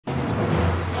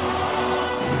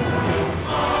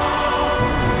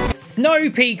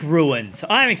Snowpeak Ruins.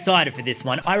 I'm excited for this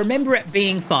one. I remember it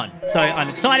being fun, so I'm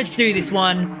excited to do this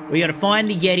one. We got to find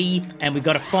the Yeti, and we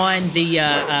got to find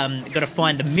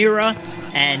the mirror,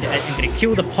 and I'm gonna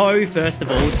kill the Poe first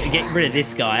of all to get rid of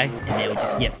this guy, and then we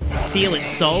just steal its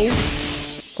soul.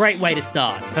 Great way to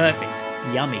start. Perfect.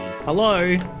 Yummy. Hello.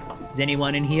 Is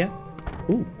anyone in here?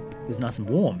 Ooh, it was nice and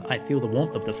warm. I feel the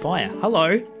warmth of the fire.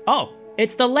 Hello. Oh,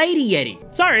 it's the Lady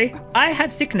Yeti. Sorry, I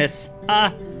have sickness.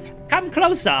 Come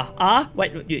closer.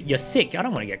 Wait, you're sick. I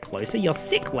don't want to get closer. You're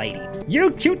sick, lady.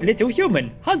 You cute little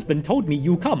human. Husband told me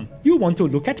you come. You want to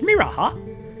look at mirror, huh?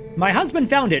 My husband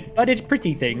found it, but it's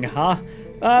pretty thing, huh?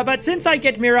 But since I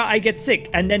get mirror, I get sick,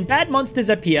 and then bad monsters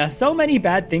appear. So many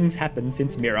bad things happen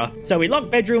since mirror. So we lock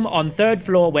bedroom on 3rd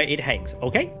floor where it hangs,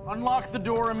 okay? Unlock the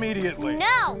door immediately.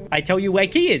 No! I tell you where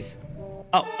key is.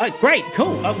 Oh, great,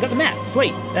 cool. I've got the map,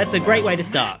 sweet. That's a great way to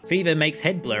start. Fever makes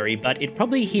head blurry, but it's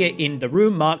probably here in the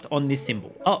room marked on this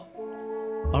symbol. Oh,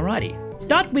 alrighty.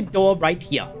 Start with door right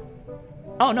here.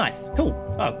 Oh, nice, cool.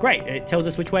 Oh, great, it tells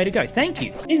us which way to go. Thank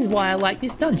you. This is why I like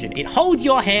this dungeon. It holds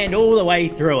your hand all the way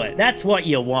through it. That's what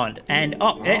you want. And,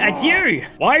 oh, it's you.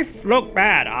 Wife look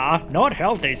bad, Not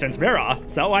healthy since mirror,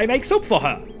 so I make soup for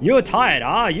her. You're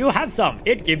tired, You have some.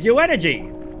 It gives you energy.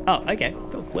 Oh, okay,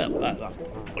 cool. Well, I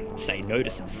wouldn't say no to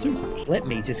some soup. Let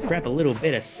me just grab a little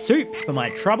bit of soup for my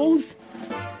troubles.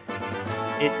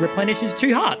 It replenishes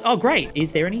 2 hearts. Oh, great.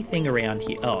 Is there anything around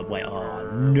here? Oh, wait. Oh,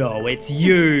 no, it's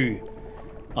you.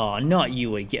 Oh, not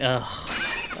you again. Ugh.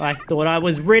 I thought I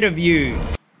was rid of you.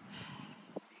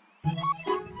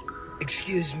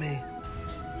 Excuse me.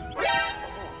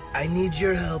 I need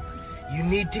your help. You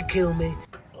need to kill me.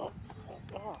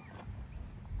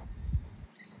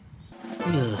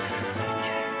 Ugh.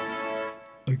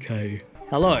 Okay.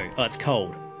 Hello. Oh, it's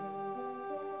cold.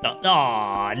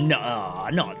 Oh, no,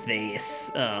 not this.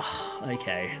 Ugh.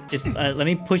 Okay. Just let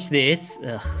me push this.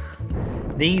 Ugh.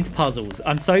 These puzzles.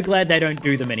 I'm so glad they don't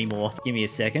do them anymore. Give me a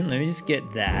second. Let me just get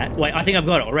that. Wait, I think I've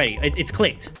got it already. It's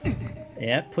clicked.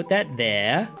 Yeah, put that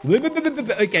there.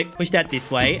 Okay, push that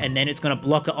this way, and then it's gonna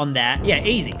block it on that. Yeah,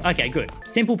 easy. Okay, good.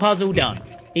 Simple puzzle done.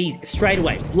 Easy. Straight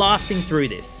away. Blasting through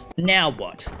this. Now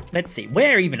what? Let's see.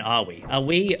 Where even are we? Are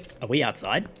we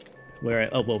outside? Where?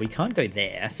 Oh, well, we can't go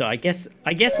there. So I guess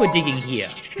we're digging here.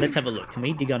 Let's have a look. Can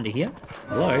we dig under here?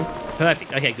 Hello?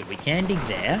 Perfect. Okay, good. We can dig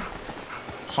there.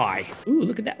 Hi. Ooh,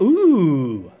 look at that.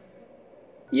 Ooh.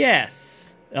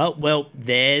 Yes. Oh, well,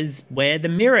 there's where the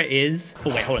mirror is.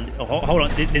 Oh, wait, hold on. Oh, hold on.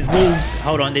 There's wolves.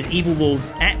 Hold on. There's evil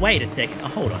wolves. Wait a second. Oh,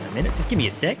 hold on a minute. Just give me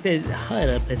a sec. Hold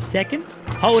up a second.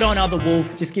 Hold on, other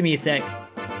wolf. Just give me a sec.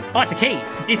 Oh, it's a key.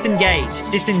 Disengage.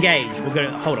 Disengage. We're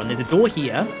gonna... Hold on. There's a door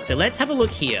here. So let's have a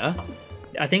look here.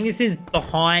 I think this is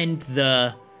behind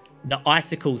the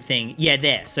icicle thing. Yeah,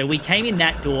 there. So we came in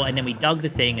that door, and then we dug the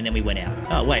thing, and then we went out.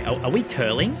 Oh, wait. Are we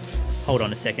curling? Hold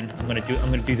on a second. I'm gonna do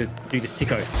the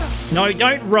sicko. No,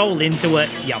 don't roll into it,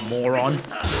 you moron.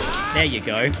 There you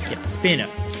go. Yeah, spin it.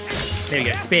 There we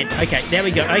go. Spin. Okay, there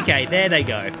we go. Okay, there they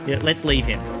go. Yeah, let's leave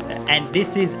him. And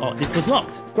this is... Oh, this was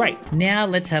locked. Great. Now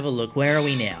let's have a look. Where are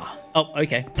we now? Oh,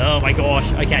 okay. Oh my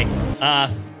gosh. Okay.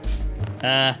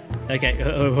 Okay.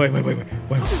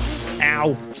 Wait.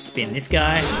 Ow. Spin this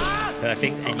guy.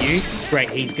 Perfect. And you? Great.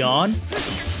 He's gone.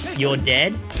 You're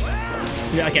dead.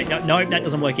 Okay, no, that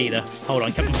doesn't work either. Hold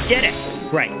on, come get it!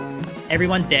 Great.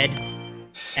 Everyone's dead.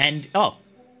 And, oh.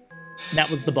 That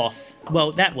was the boss.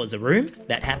 Well, that was a room.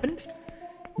 That happened.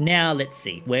 Now, let's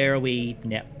see. Where are we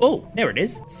now? Oh, there it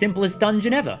is. Simplest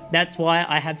dungeon ever. That's why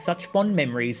I have such fond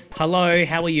memories. Hello,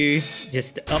 how are you?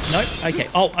 Just, oh, nope. Okay.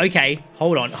 Oh, okay.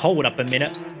 Hold on. Hold up a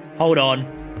minute. Hold on.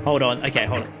 Okay,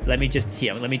 hold on. Let me do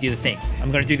the thing. I'm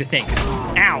gonna do the thing.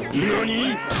 Ow!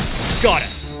 Got it.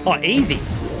 Oh, easy.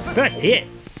 First hit.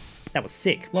 That was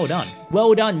sick. Well done.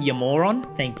 Well done, you moron.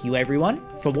 Thank you, everyone,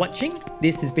 for watching.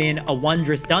 This has been a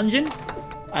wondrous dungeon.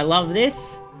 I love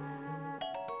this.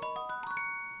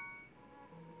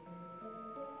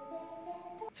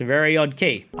 It's a very odd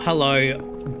key. Hello,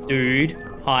 dude.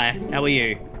 Hi, how are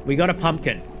you? We got a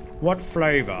pumpkin. What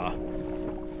flavor?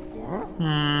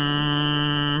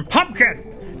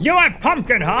 Pumpkin! You have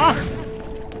pumpkin, huh?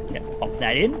 Yeah, pop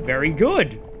that in. Very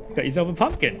good. Got yourself a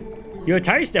pumpkin. You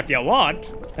taste if you want.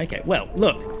 Okay, well,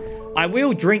 look. I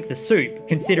will drink the soup,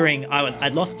 considering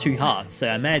I'd lost 2 hearts, so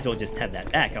I may as well just have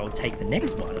that back. I'll take the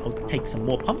next one. I'll take some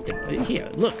more pumpkin. Here,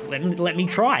 look. Let me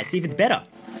try. See if it's better.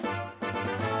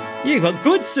 You got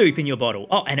good soup in your bottle.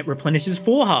 Oh, and it replenishes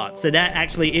 4 hearts, so that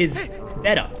actually is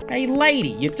better. Hey, lady,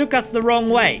 you took us the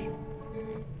wrong way.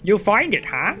 You'll find it,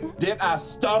 huh? Did I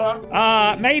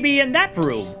stutter? Maybe in that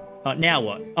room. Now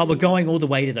what? Oh, we're going all the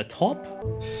way to the top?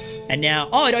 And now,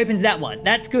 oh, it opens that one.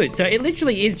 That's good. So it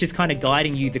literally is just kind of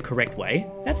guiding you the correct way.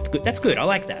 That's good. That's good. I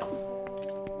like that.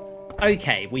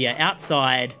 Okay, we are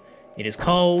outside. It is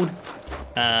cold.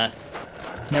 There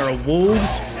are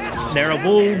wolves. There are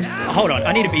wolves. Hold on,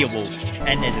 I need to be a wolf.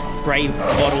 And there's a spray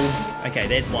bottle. Okay,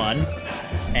 there's one.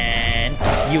 And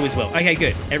you as well. Okay,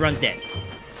 good. Everyone's dead.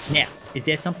 Now, is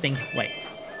there something... Wait.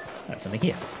 There's something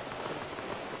here.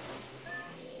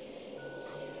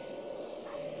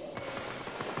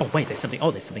 Oh, wait, there's something...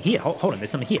 Oh, there's something here. Hold on,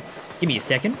 there's something here. Give me a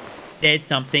second. There's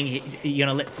something... You're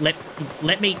gonna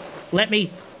let me...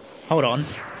 Hold on.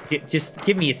 Just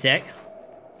give me a sec.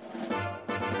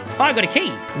 Oh, I got a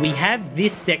key. We have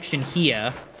this section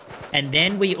here, and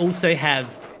then we also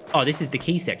have... Oh, this is the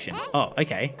key section. Oh,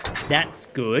 okay. That's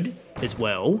good as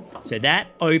well. So that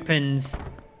opens...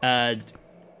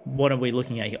 what are we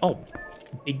looking at here? Oh,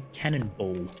 big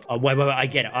cannonball. Oh, wait, I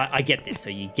get it. I get this. So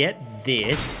you get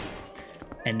this,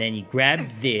 and then you grab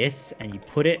this, and you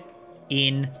put it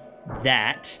in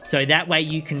that. So that way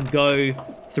you can go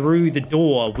through the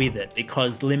door with it,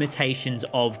 because limitations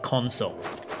of console.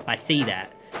 I see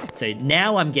that. So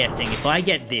now I'm guessing if I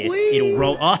get this, it'll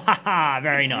roll. Oh, haha,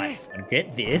 very nice. I'll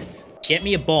get this. Get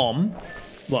me a bomb.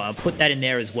 Well, I'll put that in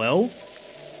there as well.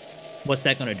 What's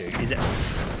that gonna do? Is it...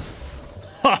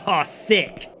 Haha,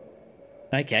 sick.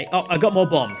 Okay. Oh, I got more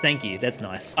bombs. Thank you. That's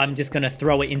nice. I'm just gonna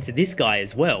throw it into this guy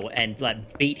as well and,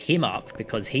 like, beat him up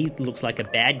because he looks like a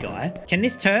bad guy. Can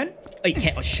this turn? Oh, you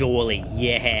can't. Oh, surely.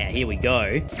 Yeah, here we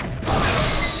go.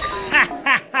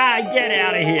 Get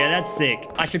out of here. That's sick.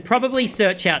 I should probably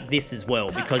search out this as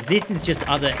well, because this is just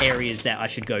other areas that I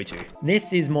should go to.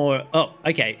 This is more... Oh,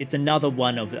 okay. It's another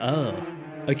one of... Oh,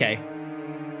 okay.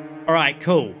 All right,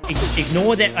 cool.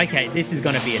 Ignore that. Okay, this is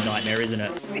going to be a nightmare, isn't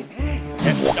it?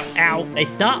 Ow. They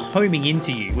start homing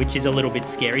into you, which is a little bit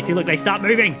scary. See, look, they start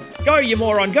moving. Go, you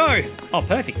moron, go. Oh,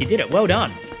 perfect. You did it. Well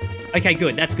done. Okay,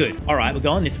 good. That's good. All right, we're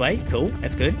going this way. Cool.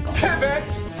 That's good.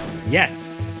 Yes.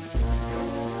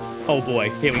 Oh boy,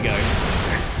 here we go.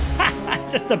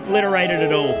 Just obliterated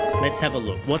it all. Let's have a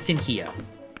look. What's in here?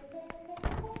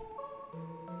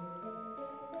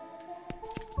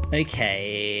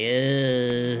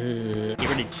 Okay.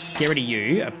 Get rid of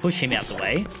you. Push him out the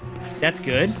way. That's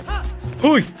good.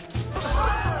 Hoi!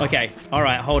 Okay. All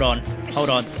right. Hold on.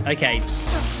 Hold on. Okay.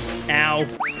 Ow.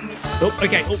 Oh,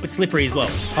 okay. Oh, it's slippery as well.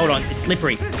 Hold on. It's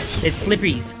slippery. It's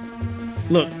slippies.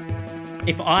 Look.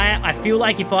 I feel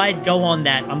like if I go on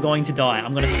that, I'm going to die.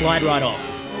 I'm going to slide right off.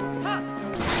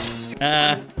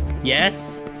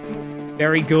 Yes.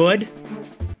 Very good.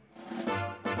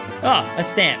 Oh, a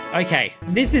stamp. Okay.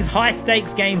 This is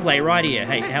high-stakes gameplay right here.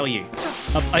 Hey, how are you?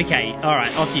 Okay, all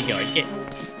right, off you go.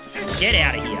 Get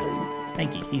out of here.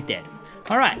 Thank you, he's dead.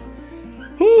 All right.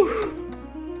 Whew.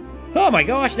 Oh my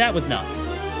gosh, that was nuts.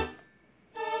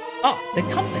 Oh, the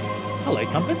compass. Hello,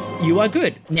 compass. You are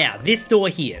good. Now, this door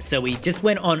here. So we just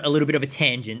went on a little bit of a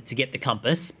tangent to get the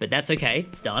compass, but that's okay.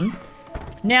 It's done.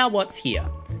 Now, what's here?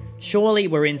 Surely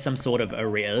we're in some sort of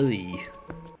area.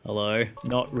 Hello.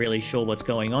 Not really sure what's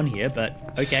going on here,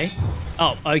 but okay.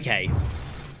 Oh, okay.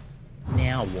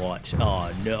 Now what?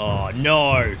 Oh, no. Oh,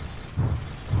 no.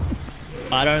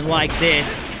 I don't like this.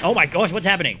 Oh my gosh, what's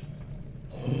happening?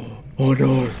 Oh,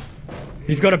 no.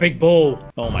 He's got a big ball.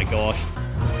 Oh my gosh.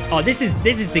 Oh, this is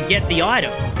to get the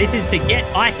item. This is to get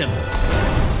item.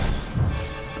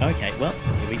 Okay, well,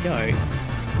 here we go.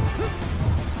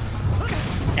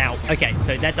 Ow. Okay,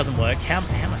 so that doesn't work. How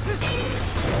am I supposed to...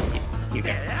 Here we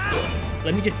go.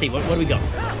 Let me just see. What do we got?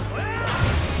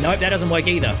 Nope, that doesn't work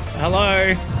either.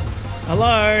 Hello?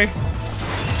 Hello?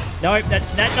 Nope,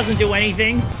 that doesn't do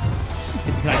anything.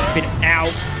 Can I spin it?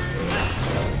 Ow.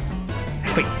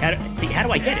 Wait, how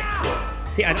do I get it?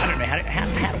 See, I don't know how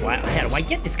do I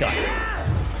get this guy?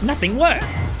 Nothing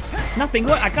works. Nothing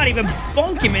works. I can't even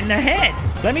bonk him in the head.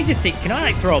 Let me just see. Can I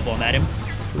like throw a bomb at him?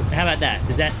 How about that?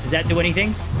 Does that do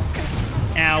anything?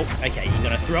 Ow. Okay, you're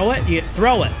gonna throw it. You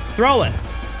throw it. Throw it.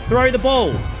 Throw the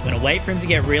ball. I'm gonna wait for him to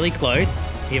get really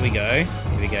close. Here we go.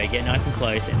 Here we go. Get nice and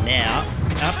close. And now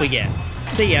up we get.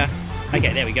 See ya.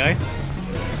 Okay, there we go.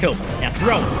 Cool. Now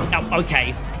throw it. Oh,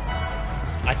 okay.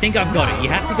 I think I've got it. You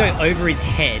have to go over his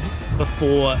head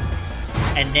before,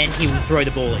 and then he will throw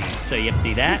the ball at you. So you have to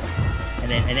do that,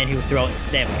 and then he will throw it.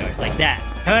 There we go, like that.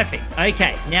 Perfect.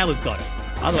 Okay, now we've got it.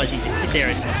 Otherwise, you just sit there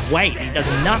and wait. He does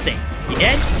nothing. You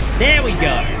dead? There we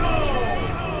go.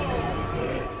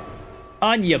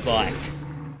 On your bike.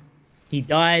 He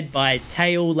died by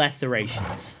tail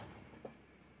lacerations.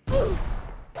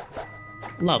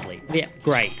 Lovely. Yeah,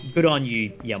 great. Good on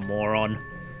you, you moron.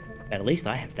 But at least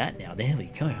I have that now. There we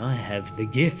go. I have the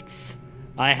gifts.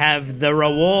 I have the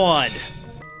reward.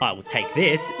 I will take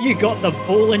this. You got the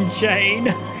ball and chain.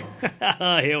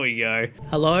 Here we go.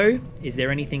 Hello? Is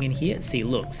there anything in here? See,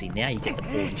 look. See, now you get the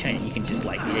ball and chain. You can just,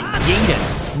 like,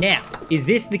 yeet it. Now, is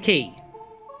this the key?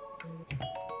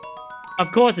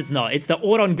 Of course it's not. It's the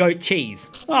Ordon goat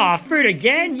cheese. Oh, food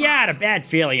again? Yeah, I had a bad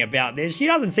feeling about this. She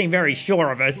doesn't seem very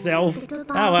sure of herself.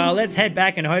 Oh, well, let's head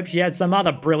back and hope she had some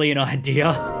other brilliant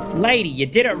idea. Lady, you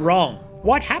did it wrong.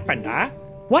 What happened, huh?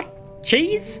 What?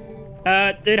 Cheese?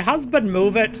 Did husband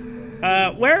move it?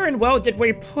 Where in world did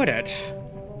we put it?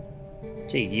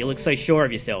 Gee, you look so sure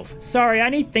of yourself. Sorry, I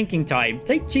need thinking time.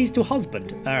 Take cheese to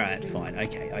husband. Alright, fine.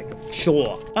 Okay,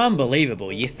 sure.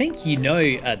 Unbelievable. You think you know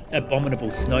an abominable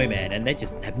snowman and they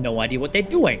just have no idea what they're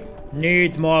doing.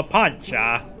 Needs more punch,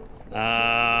 huh?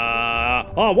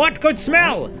 Oh, what good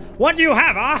smell? What do you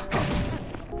have, huh?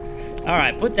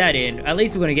 Alright, put that in. At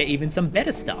least we're going to get even some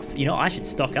better stuff. You know, I should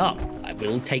stock up. I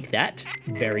will take that.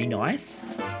 Very nice.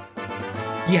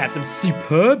 You have some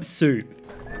superb soup.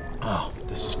 Oh,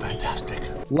 this is fantastic.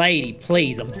 Lady,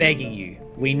 please, I'm begging you.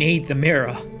 We need the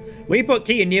mirror. We put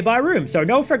key in nearby room, so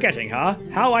no forgetting, huh?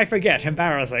 How I forget,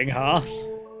 embarrassing, huh?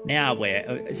 Now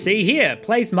where? See here,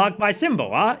 place marked by symbol,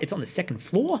 huh? It's on the second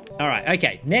floor? Alright,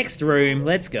 okay, next room,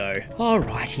 let's go.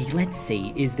 Alrighty, let's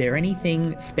see. Is there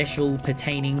anything special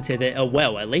pertaining to the... Oh,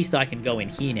 well, at least I can go in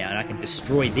here now and I can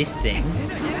destroy this thing.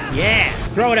 Yeah,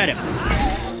 throw it at him.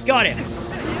 Got him.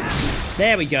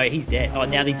 There we go, he's dead. Oh,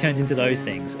 now he turns into those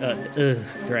things.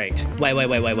 Great. Wait.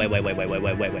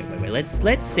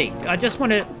 Let's see. I just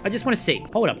wanna see.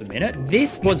 Hold up a minute.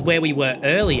 This was where we were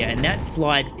earlier, and that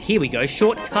slides. Here we go.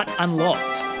 Shortcut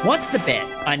unlocked. What's the bet?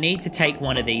 I need to take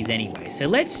one of these anyway. So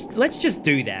let's just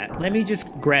do that. Let me just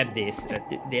grab this.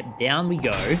 Down we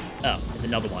go. Oh, there's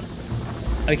another one.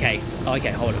 Okay,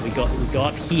 hold on. We go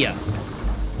up here.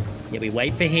 Yeah, we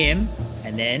wait for him,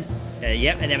 and then.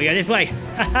 Yep, and then we go this way.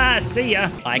 Haha, see ya.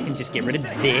 I can just get rid of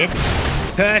this.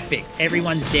 Perfect.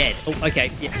 Everyone's dead. Oh,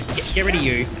 okay. Yeah, get rid of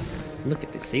you. Look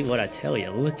at this. See what I tell you.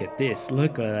 Look at this.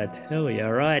 Look what I tell you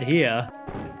right here.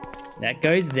 That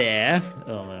goes there.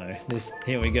 Oh, no.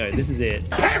 Here we go. This is it.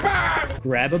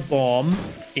 Grab a bomb.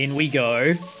 In we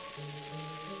go.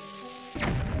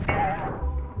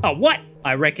 Oh, what?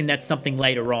 I reckon that's something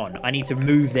later on. I need to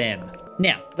move them.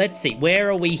 Now, let's see. Where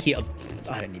are we here?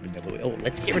 I don't even know where we... Oh,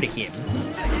 let's get rid of him.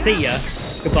 See ya.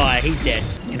 Goodbye. He's dead.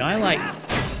 Can I, like...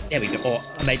 There we go. Oh,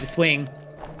 I made the swing.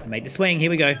 Here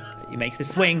we go. He makes the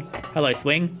swing. Hello,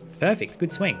 swing. Perfect.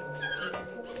 Good swing.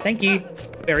 Thank you.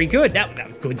 Very good. That was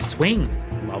a good swing.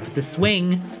 Love the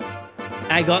swing.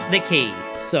 I got the key.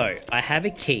 So, I have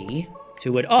a key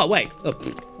to it. Oh, wait.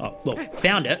 Oh, well,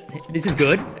 found it. This is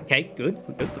good. Okay, good.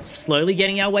 Slowly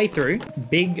getting our way through.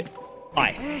 Big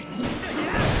ice.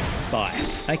 Bye.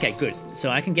 Okay, good. So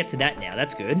I can get to that now.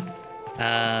 That's good.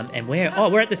 And where? Oh,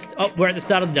 we're at the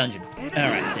start of the dungeon. All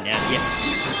right. So now, yeah,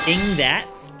 ding that.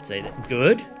 So that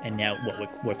good. And now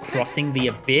what? We're crossing the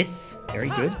abyss. Very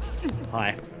good.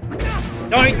 Hi.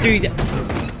 Don't do that.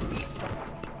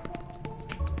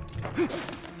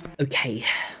 Okay.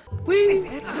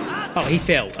 Oh, he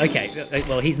fell. Okay.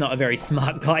 Well, he's not a very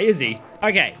smart guy, is he?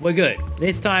 Okay, we're good.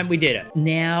 This time we did it.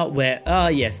 Now we're... Oh,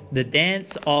 yes. The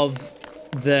dance of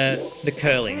the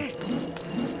curling.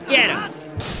 Get him!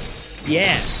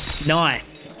 Yeah.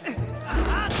 Nice.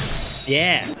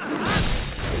 Yeah.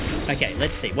 Okay,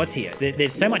 let's see. What's here?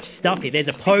 There's so much stuff here. There's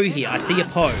a Poe here. I see a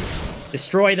Poe.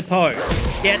 Destroy the Poe.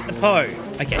 Get the Poe.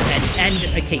 Okay, and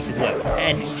a Keese as well.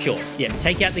 And sure. Yeah,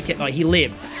 take out the Keese. Oh, he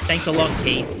lived. Thanks a lot,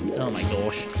 Keese. Oh my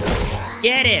gosh.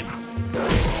 Get him!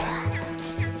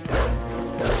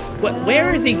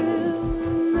 Where is he?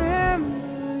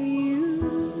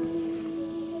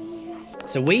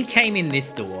 So we came in this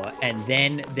door, and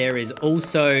then there is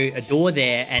also a door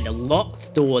there and a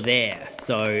locked door there.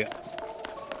 So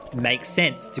makes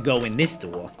sense to go in this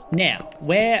door. Now,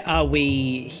 where are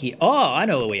we here? Oh, I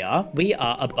know where we are. We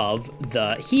are above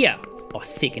here. Oh,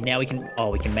 sick. And now we can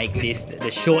make this. The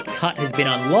shortcut has been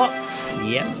unlocked.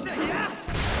 Yep.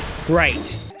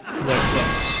 Great.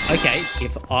 Okay,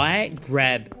 if I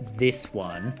grab this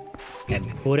one and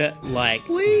put it like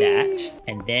that,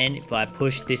 and then if I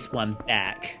push this one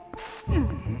back,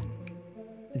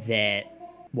 then,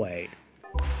 wait.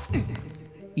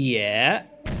 Yeah.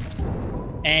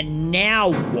 And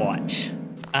now what?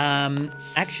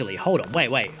 Actually, hold on.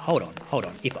 Wait, hold on.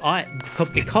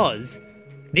 Because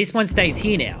this one stays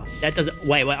here now. That doesn't,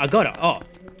 wait, I got it. Oh,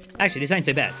 actually, this ain't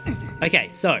so bad. Okay,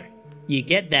 so you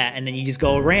get that and then you just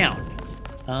go around.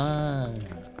 Ugh.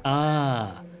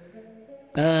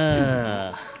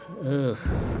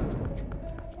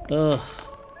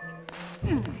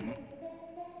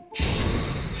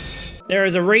 There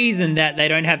is a reason that they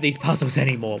don't have these puzzles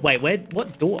anymore. Wait,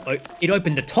 what door? Oh, it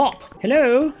opened the top.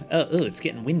 Hello? Oh, it's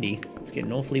getting windy. It's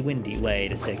getting awfully windy. Wait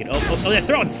a second. Oh, they're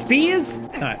throwing spears?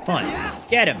 All right, fine.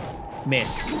 Get him.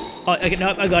 Miss. Oh, okay,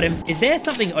 no, I got him. Is there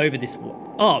something over this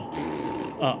wall?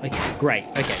 Oh, okay, great.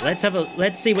 Okay,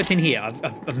 let's see what's in here.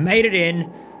 I've made it in.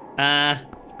 Now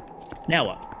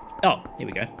what? Oh, here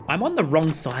we go. I'm on the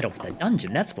wrong side of the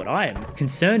dungeon. That's what I am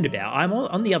concerned about. I'm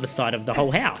on the other side of the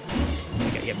whole house.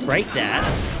 Okay, yeah, break that.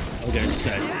 We're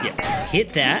gonna hit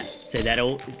that. So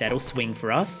that'll swing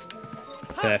for us.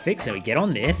 Perfect. So we get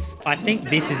on this. I think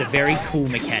this is a very cool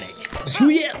mechanic.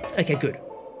 Yeah. Okay, good.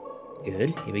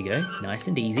 Good. Here we go. Nice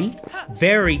and easy.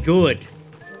 Very good.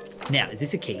 Now, is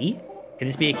this a key? Can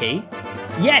this be a key?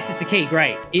 Yes, it's a key.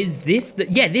 Great. Is this the...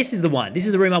 Yeah, this is the one. This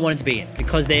is the room I wanted to be in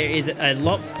because there is a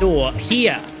locked door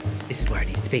here. This is where I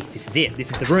need it to be. This is it.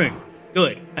 This is the room.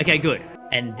 Good. Okay, good.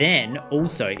 And then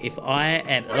also, if I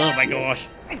am... Oh, my gosh.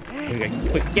 Here we go.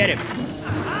 Quick, get him.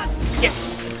 Get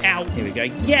out. Here we go.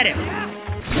 Get him.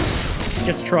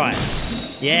 Just try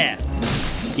it. Yeah.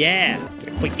 Yeah.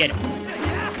 Quick, get him.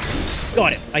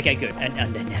 Got him. Okay, good.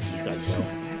 And then these guys as well.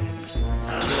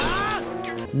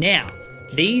 Now,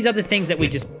 these are the things that we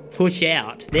just push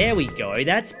out. There we go.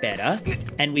 That's better.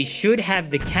 And we should have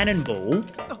the cannonball.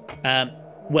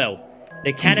 Well,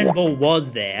 the cannonball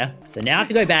was there. So now I have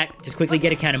to go back, just quickly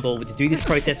get a cannonball to do this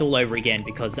process all over again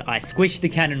because I squished the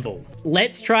cannonball.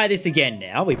 Let's try this again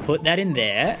now. We put that in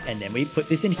there, and then we put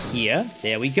this in here.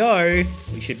 There we go.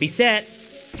 We should be set.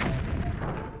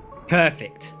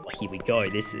 Perfect. Here we go.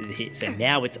 This is it. So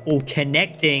now it's all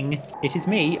connecting. It is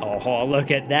me. Oh, look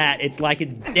at that. It's like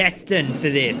it's destined for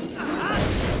this.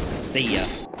 See ya.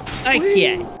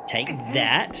 Okay. Take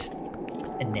that.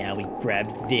 And now we grab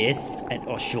this. And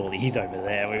oh, surely he's over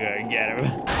there. We're going to get him.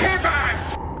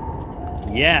 Pivot!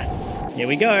 Yes. Here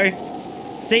we go.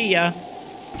 See ya.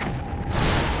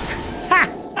 Ha!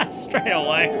 Straight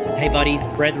away. Hey, buddies,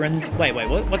 brethrens. Wait,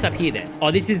 what's up here then? Oh,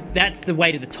 that's the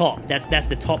way to the top. That's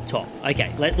the top.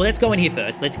 Okay, let's go in here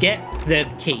first. Let's get the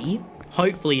key.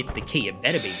 Hopefully it's the key. It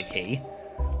better be the key.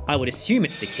 I would assume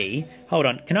it's the key. Hold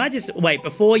on. Can I just... Wait,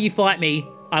 before you fight me,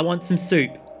 I want some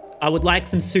soup. I would like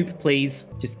some soup, please.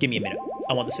 Just give me a minute.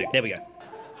 I want the soup. There we go.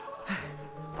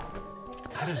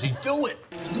 How does he do it?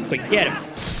 Quick, get him.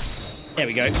 There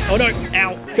we go. Oh, no.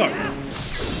 Ow. Go.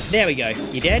 There we go.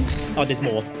 You dead? Oh, there's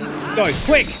more. Go,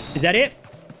 quick! Is that it?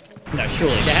 No,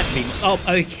 surely. There has to be... Oh,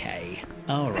 okay.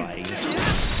 Alrighty.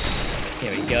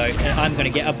 Here we go. I'm gonna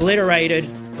get obliterated.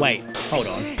 Wait, hold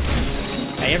on.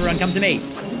 Hey, everyone, come to me.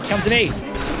 Come to me.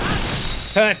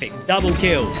 Perfect. Double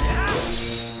kill.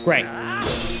 Great.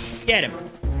 Get him.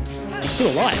 He's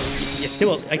still alive. You're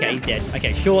still... Okay, he's dead.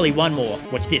 Okay, surely one more.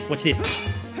 Watch this. Watch this.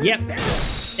 Yep.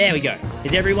 There we go.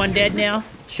 Is everyone dead now?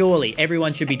 Surely,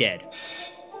 everyone should be dead.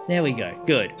 There we go.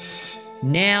 Good.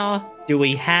 Now, do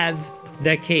we have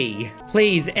the key?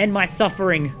 Please, end my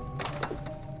suffering.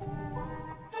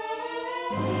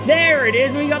 There it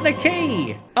is. We got the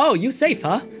key. Oh, you safe,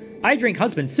 huh? I drink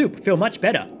husband soup. Feel much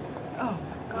better. Oh,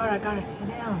 God, I gotta sit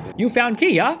down. You found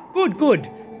key, huh? Good, good.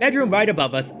 Bedroom right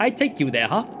above us. I take you there,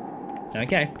 huh?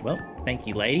 Okay. Well, thank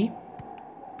you, lady.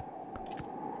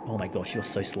 Oh my gosh, you're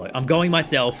so slow. I'm going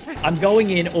myself. I'm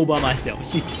going in all by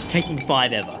myself. She's just taking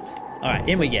 5 ever. All right,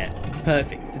 in we get.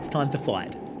 Perfect. It's time to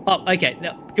fight. Oh, okay.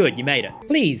 No, good. You made it.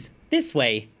 Please, this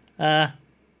way. All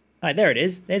right, there it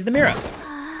is. There's the mirror.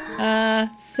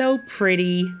 So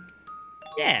pretty.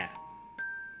 Yeah.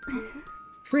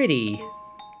 Pretty.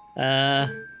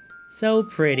 So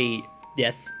pretty.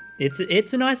 Yes,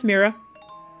 it's a nice mirror.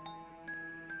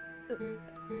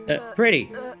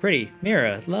 Pretty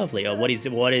mirror. Lovely. Oh,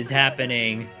 what is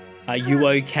happening? Are you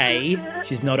okay?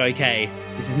 She's not okay.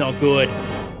 This is not good.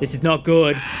 This is not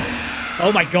good.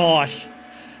 Oh my gosh.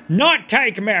 Not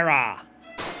take mirror.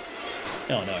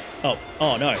 Oh no.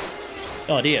 Oh no.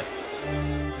 Oh dear.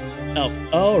 Oh,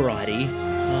 alrighty.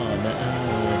 Oh no.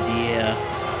 Oh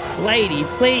dear. Lady,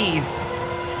 please.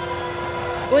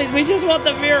 Please, we just want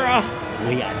the mirror.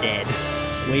 We are dead.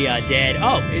 We are dead.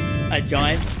 Oh, it's a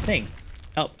giant thing.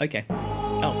 Oh, okay.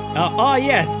 Oh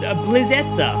yes, a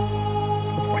Blizzetta.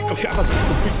 Oh my gosh, I was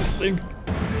looking at this thing.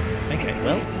 Okay,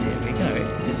 well, there we go.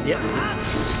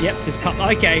 Just pop.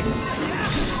 Okay.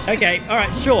 Okay,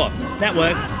 alright, sure. That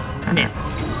works. Missed.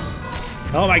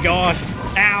 Oh my gosh.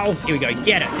 Ow. Here we go.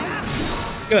 Get it.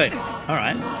 Good.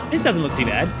 Alright. This doesn't look too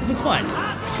bad. This looks fine.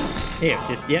 Here,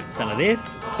 just, some of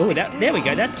this. Oh, there we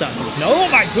go. That's starting to look. Oh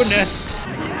my goodness.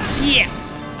 Yeah.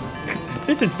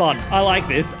 This is fun. I like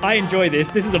this. I enjoy this.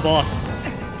 This is a boss.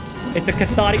 It's a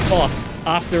cathartic boss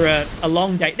after a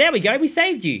long day. There we go. We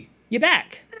saved you. You're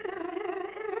back.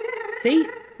 See?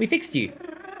 We fixed you.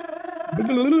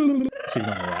 She's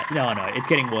not alright. No, no, it's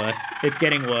getting worse. It's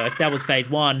getting worse. That was phase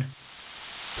 1.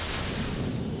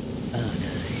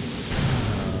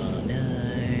 Oh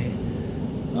no.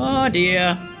 Oh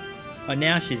dear. Oh,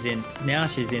 now she's in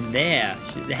there.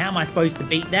 How am I supposed to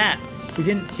beat that? She's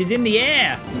in the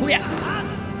air. Yeah.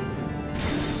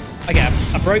 Okay,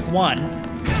 I broke 1.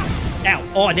 Ow.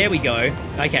 Oh, there we go.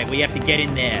 Okay, we have to get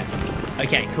in there.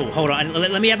 Okay, cool. Hold on.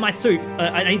 Let me have my soup.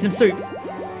 I need some soup.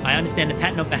 I understand the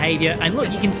pattern of behavior. And look,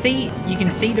 you can see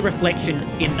the reflection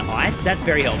in the ice. That's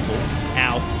very helpful.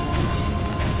 Ow.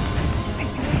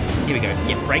 Here we go.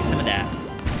 Yeah, break some of that.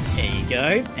 There you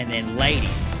go. And then lady.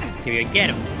 Here we go.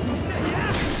 Get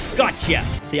him. Gotcha.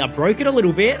 See, I broke it a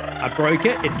little bit. I broke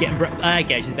it. It's getting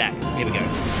okay, she's back. Here we go.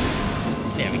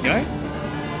 There we go.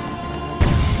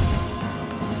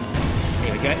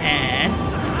 Here we go. And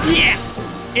yeah!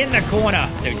 In the corner.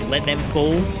 So just let them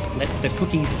fall. Let the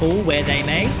cookies fall where they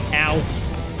may. Ow.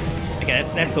 Okay,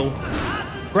 that's cool.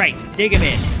 Great. Dig him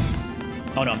in.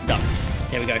 Oh no, I'm stuck.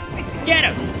 There we go. Get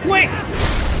him! Quick!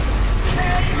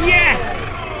 Yes!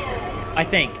 I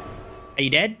think. Are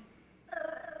you dead?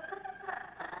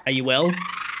 Are you well?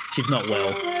 She's not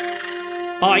well.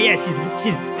 Oh yeah,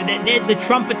 she's there's the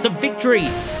trumpets of victory.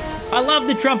 I love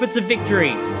the trumpets of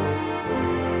victory.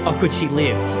 Oh, good, she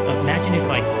lived. Imagine if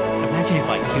I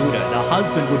killed her. The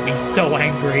husband would be so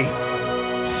angry.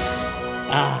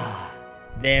 Ah,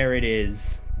 there it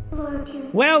is.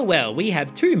 Well, well, we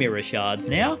have 2 mirror shards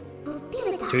now.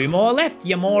 2 more left,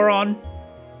 you moron.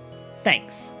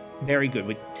 Thanks. Very good.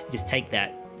 We just take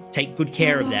that. Take good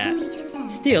care of that.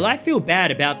 Still, I feel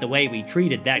bad about the way we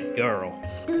treated that girl.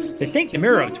 To think the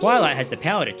Mirror of Twilight has the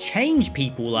power to change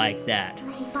people like that.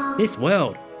 This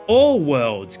world, all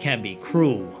worlds can be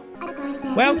cruel.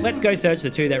 Well, let's go search the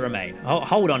 2 that remain. Oh,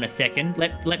 hold on a second.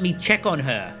 Let me check on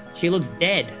her. She looks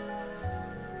dead.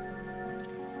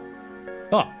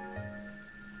 Oh.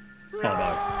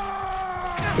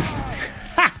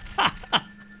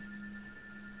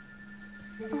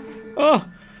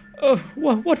 Oh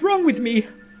no. What's wrong with me?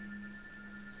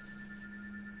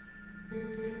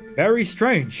 Very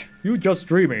strange. You just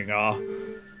dreaming,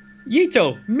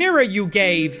 Yeto, mirror you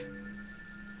gave.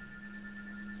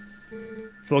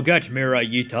 Forget mirror,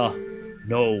 Yeta.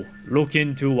 No, look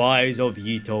into eyes of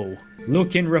Yeto.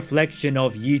 Look in reflection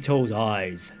of Yeto's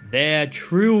eyes. Their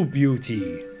true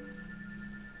beauty.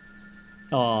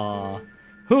 Ah,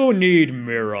 who need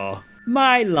mirror?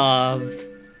 My love.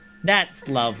 That's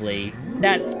lovely.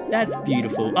 That's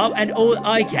beautiful. Oh, and oh,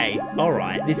 okay. All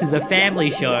right. This is a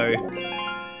family show.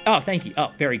 Oh, thank you.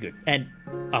 Oh, very good. And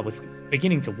I was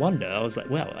beginning to wonder. I was like,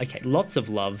 well, okay. Lots of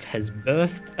love has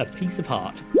birthed a piece of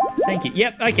heart. Thank you.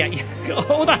 Yep. Okay.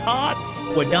 All the hearts.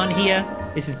 We're done here.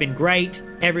 This has been great.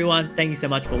 Everyone, thank you so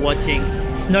much for watching.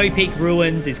 Snowpeak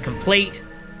Ruins is complete.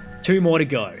 2 more to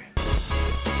go.